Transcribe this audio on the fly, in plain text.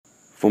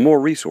For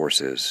more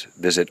resources,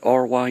 visit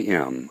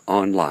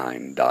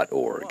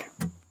rymonline.org.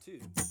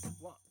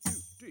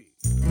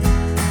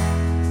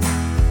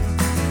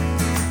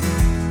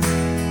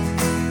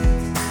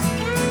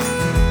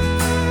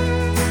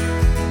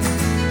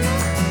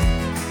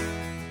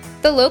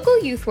 The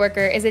Local Youth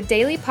Worker is a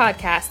daily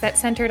podcast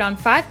that's centered on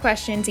 5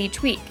 questions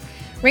each week.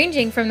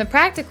 Ranging from the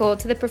practical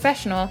to the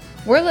professional,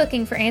 we're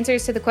looking for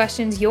answers to the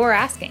questions you're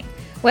asking.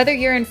 Whether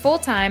you're in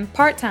full-time,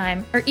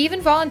 part-time, or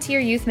even volunteer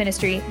youth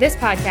ministry, this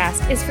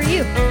podcast is for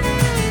you.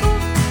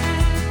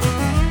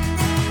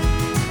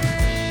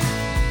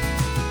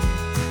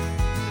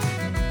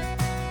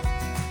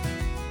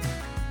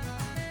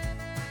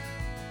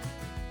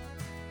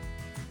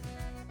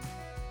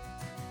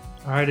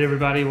 All right,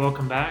 everybody,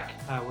 welcome back.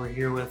 We're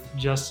here with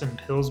Justin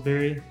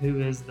Pillsbury,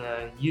 who is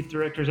the youth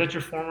director. Is that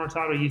your former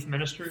title, youth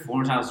ministry?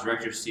 Former title is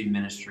director of student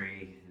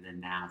ministry, and then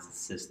now it's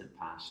assistant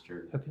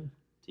pastor to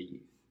youth.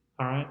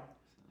 All right.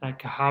 At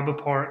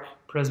Cahaba Park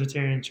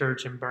Presbyterian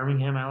Church in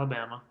Birmingham,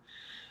 Alabama.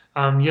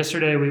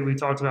 Yesterday, we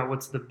talked about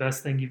what's the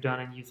best thing you've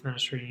done in youth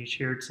ministry. You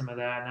shared some of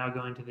that. Now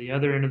going to the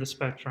other end of the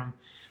spectrum,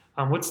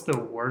 what's the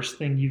worst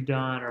thing you've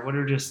done, or what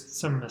are just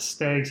some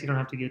mistakes? You don't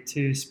have to get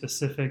too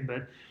specific,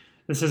 but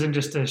this isn't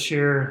just to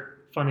share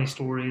funny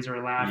stories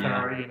or laugh at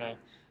our,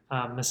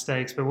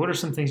 mistakes, but what are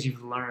some things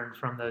you've learned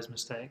from those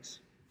mistakes?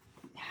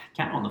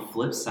 Kind of on the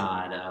flip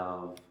side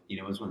of,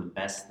 it was one of the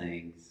best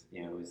things,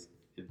 was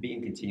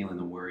being continual in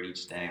the Word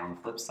each day. On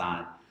the flip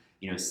side,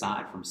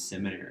 aside from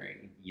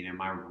seminary,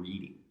 my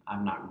reading,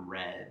 I've not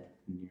read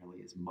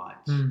nearly as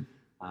much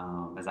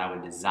as I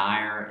would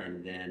desire,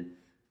 and then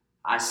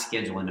I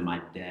schedule into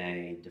my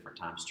day different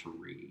times to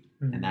read,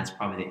 and that's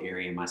probably the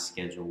area in my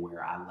schedule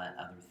where I let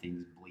other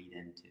things bleed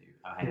into.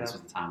 This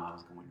was the time I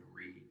was going to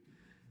read,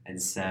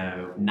 and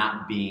so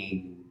not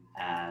being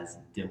as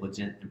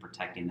diligent in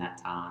protecting that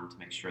time to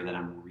make sure that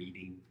I'm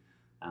reading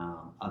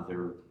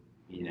other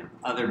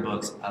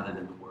books other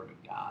than the Word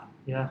of God.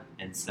 Yeah,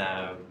 and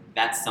so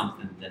that's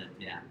something that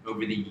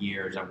over the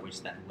years I wish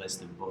that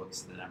list of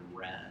books that I've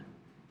read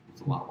was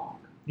a lot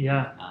longer.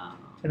 Yeah,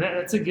 and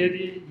that's a good.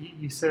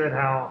 You said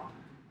how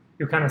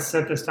you'll kind of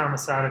set this time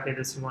aside. Okay,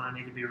 this is when I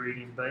need to be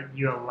reading, but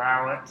you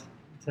allow it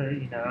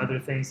to other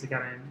things to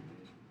kind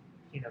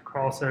of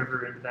cross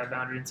over into that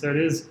boundary, and so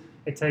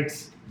it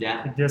takes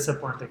the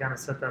discipline to kind of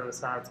set that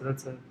aside. So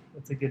that's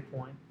a good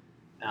point.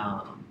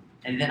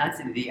 And then I'd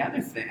say the other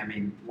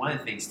thing, one of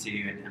the things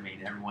too, and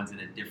everyone's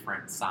in a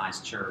different size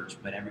church,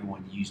 but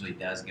everyone usually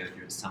does go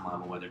through at some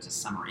level, whether it's a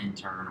summer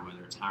intern or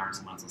whether it's hiring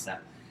someone else and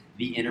stuff,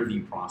 the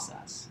interview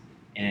process.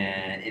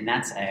 And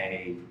that's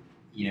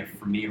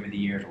for me over the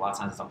years, a lot of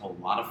times it's a whole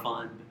lot of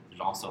fun, but there's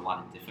also a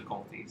lot of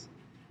difficulties.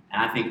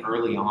 And I think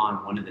early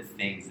on, one of the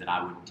things that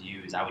I would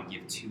do is I would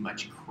give too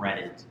much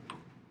credit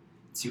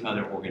to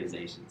other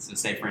organizations. So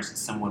say, for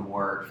instance, someone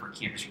worked for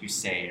Campus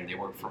Crusade, or they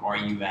worked for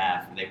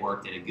RUF, or they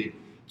worked at a good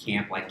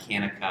camp like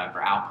Kanakuk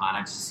or Alpine.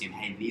 I just assume,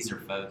 hey, these are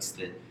folks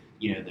that,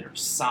 that are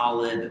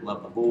solid, that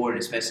love the Lord,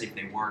 especially if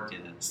they worked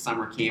in a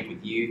summer camp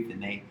with youth,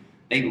 and they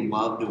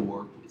love to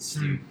work with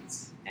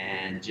students.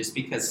 And just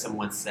because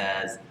someone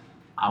says,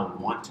 I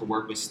want to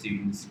work with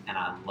students and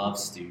I love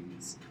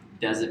students,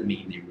 doesn't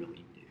mean they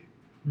really do.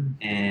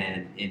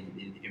 And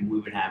we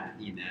would have,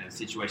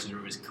 situations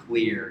where it was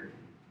clear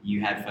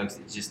you had folks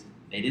that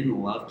they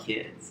didn't love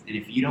kids. And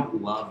if you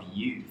don't love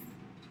youth,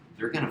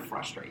 they're going to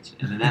frustrate you.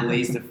 And then that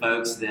leads to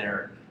folks that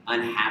are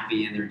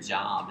unhappy in their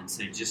job. And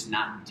so just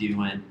not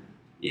doing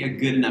a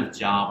good enough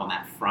job on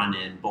that front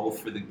end, both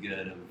for the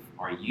good of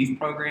our youth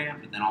program,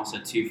 but then also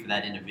too for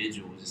that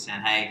individual, just saying,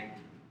 hey,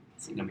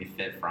 this ain't going to be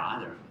fit for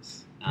either of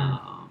us.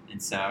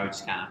 And so I would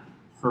just kind of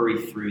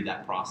hurry through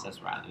that process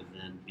rather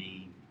than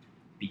be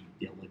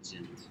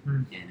diligent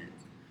in it.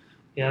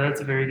 Yeah,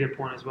 that's a very good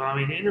point as well.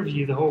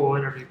 The whole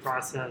interview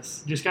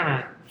process, just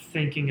kind of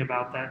thinking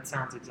about that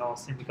sounds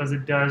exhausting because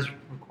it does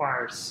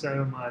require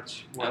so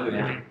much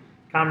work.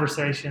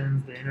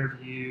 Conversations, the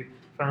interview,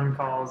 phone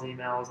calls,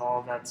 emails, all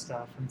of that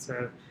stuff. And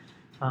so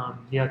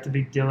you have to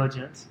be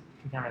diligent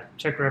to kind of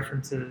check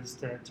references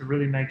to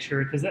really make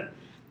sure, because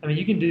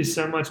you can do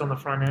so much on the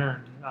front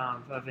end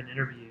of an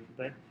interview,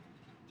 but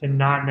to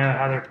not know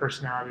how their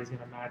personality is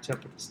going to match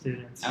up with the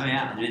students.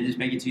 And then just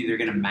making sure they're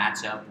going to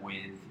match up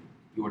with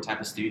your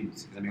type of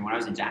students. Because when I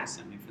was in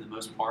Jackson, for the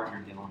most part, you're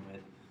dealing with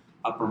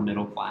upper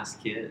middle class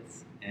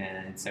kids,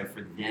 and so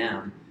for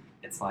them,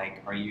 it's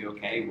like, are you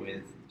okay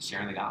with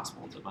sharing the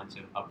gospel to a bunch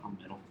of upper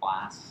middle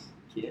class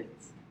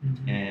kids?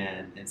 Mm-hmm.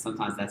 And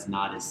sometimes that's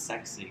not as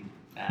sexy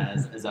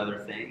as other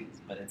things,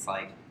 but it's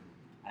like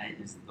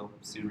they'll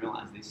soon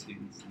realize these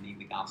students need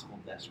the gospel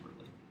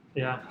desperately.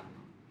 Yeah.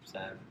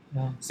 So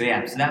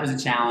that was a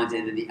challenge.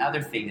 And then the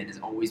other thing that has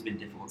always been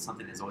difficult,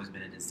 something that's always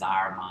been a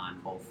desire of mine,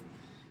 both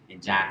in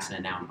Jackson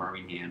and now in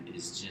Birmingham,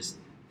 is just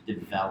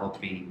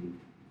developing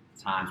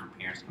times where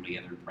parents come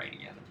together and pray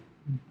together.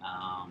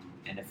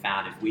 And I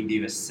found if we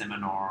do a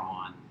seminar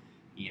on,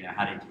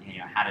 how to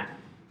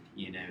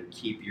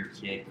keep your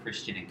kid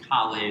Christian in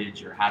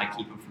college, or how to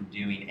keep them from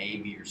doing A,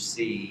 B, or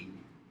C,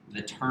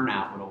 the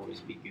turnout would always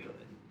be good.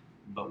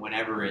 but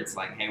whenever it's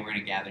like, hey, we're going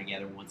to gather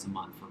together once a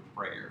month for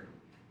prayer.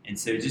 And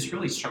so just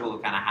really struggle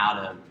with kind of how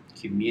to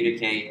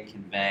communicate,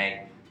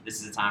 convey,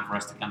 this is a time for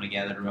us to come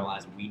together to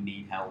realize we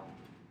need help,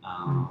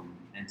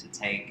 and to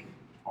take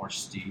our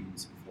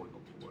students before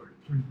the Lord.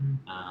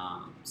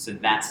 So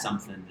that's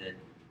something that,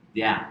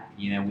 we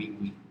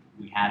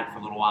had it for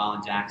a little while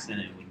in Jackson,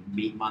 and we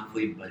meet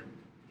monthly, but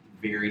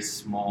very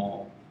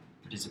small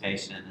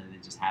participation, and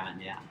it just haven't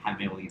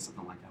been able to get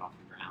something like that off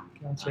the ground.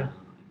 Gotcha. In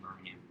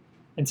Birmingham.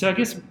 And so I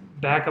guess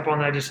back up on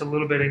that just a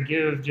little bit and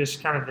give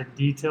just kind of the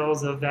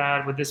details of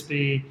that. Would this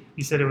be,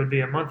 you said it would be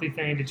a monthly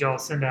thing. Did y'all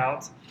send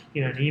out,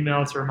 an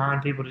email to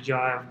remind people? Did y'all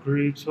have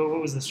groups? What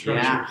was the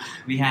structure?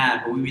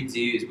 Yeah, what we would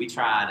do is we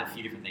tried a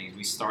few different things.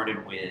 We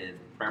started with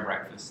prayer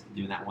breakfast,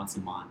 doing that once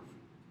a month.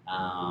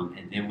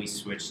 And then we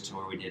switched to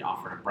where we did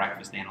offer a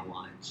breakfast and a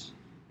lunch.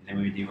 And then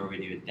we would do where we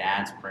do a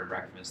dad's prayer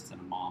breakfast and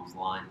a mom's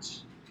lunch.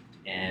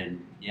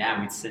 And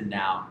we'd send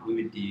out,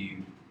 we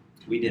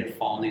did a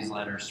fall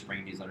newsletter,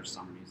 spring newsletter,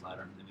 summer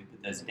newsletter. And then we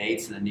put those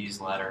dates in the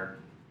newsletter,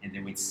 and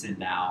then we'd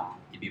send out,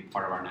 it'd be a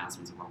part of our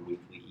announcements of our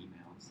weekly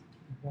emails.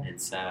 Okay.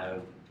 And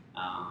so,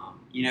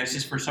 it's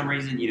just for some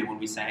reason, when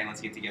we say, hey,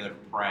 let's get together to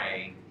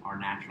pray, our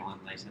natural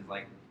inclination is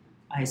like,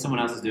 hey, someone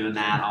else is doing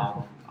that,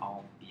 I'll.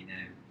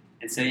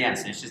 And so,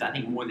 so it's just, I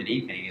think more than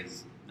anything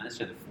is not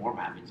necessarily the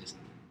format, but just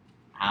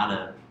how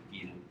to,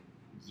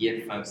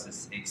 get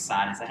folks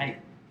excited and say, hey,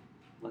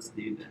 let's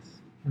do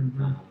this.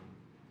 And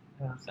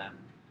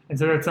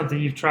so that's something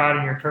you've tried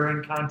in your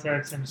current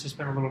context, and it's just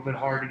been a little bit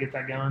hard to get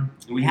that going?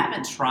 We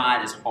haven't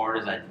tried as hard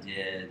as I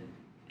did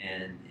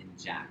in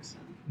Jackson,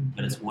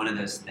 but it's one of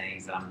those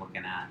things that I'm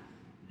looking at.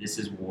 This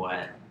is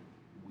what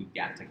we've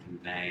got to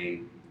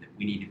convey, that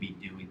we need to be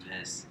doing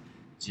this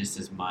just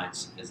as much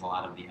as a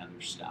lot of the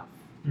other stuff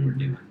we're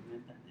doing.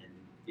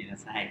 And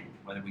say, hey,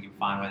 whether we can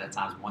find whether that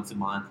time's once a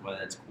month, whether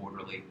that's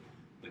quarterly,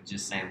 but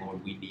just saying,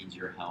 Lord, we need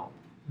your help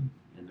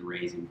in the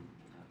raising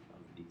of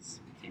these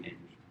teenagers.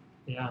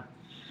 Yeah,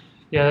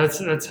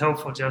 that's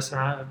helpful, Justin.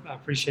 I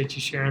appreciate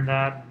you sharing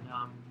that.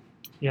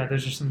 And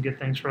those are some good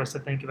things for us to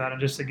think about, and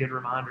just a good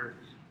reminder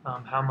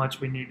how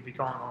much we need to be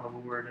calling on the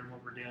Lord and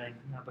what we're doing.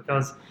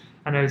 Because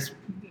I know,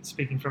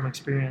 speaking from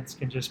experience,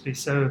 can just be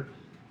so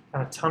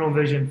kind of tunnel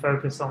vision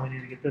focused on, we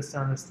need to get this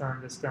done, and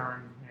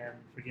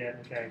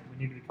forget, okay, we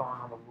need to be calling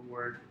on the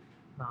Lord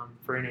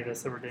for any of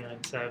this that we're doing.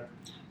 So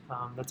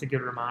that's a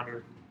good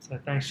reminder. So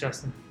thanks,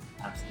 Justin.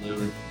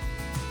 Absolutely.